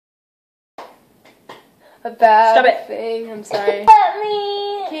a bad Stop it. thing. I'm sorry. Let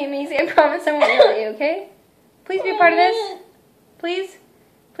me. Okay, Maisie, I promise I won't yell at you, okay? Please be a part of this. Please?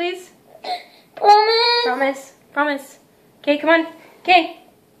 Please? Promise. Promise. Promise. Okay, come on. Okay.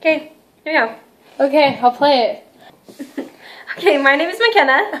 Okay. Here we go. Okay, I'll play it. Okay, my name is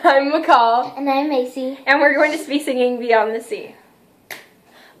McKenna. I'm McCall. And I'm Macy. And we're going to be singing Beyond the Sea.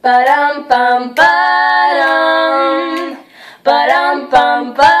 Ba-dum bum ba-dum, ba-dum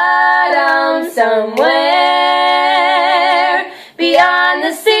bum ba-dum, somewhere beyond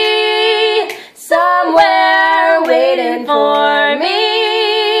the sea, somewhere waiting for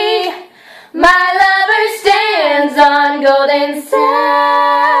me. My lover stands on golden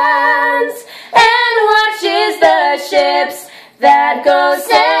sands and watches the ships that go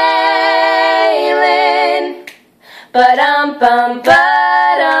sailing. Ba-dum bum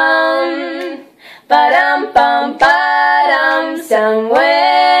ba-dum, ba-dum bum ba-dum,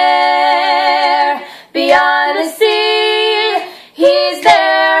 somewhere beyond the sea, he's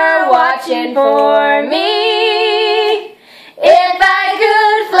there watching for me. If I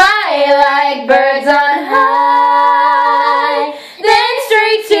could fly like birds on high, then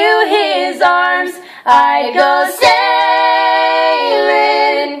straight to his arms I'd go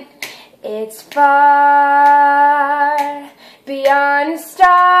sailing. It's far beyond the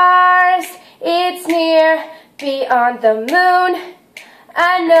stars, it's near beyond the moon.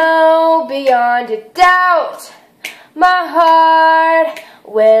 I know beyond a doubt, my heart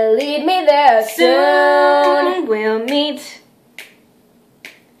will lead me there soon. We'll meet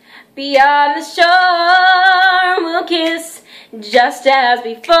beyond the shore, we'll kiss just as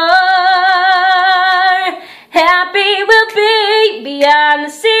before. Happy we'll be beyond the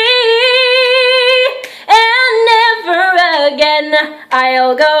sea, and never again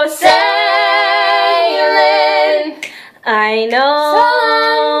I'll go sailing. I know,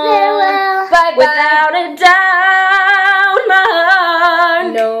 Farewell. without a doubt, my heart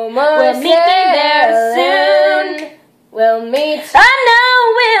No more will meet me there soon. We'll meet I know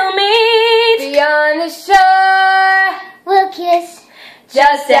we'll meet beyond the shore, We'll kiss.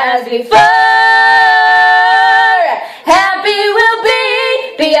 just as before. Happy we'll be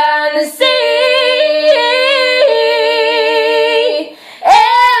beyond the sea,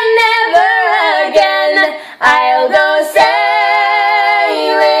 and never again I'll go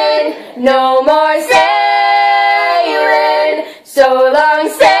sailing. No more sailing, so long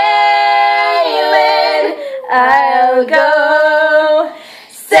sailing, I'll go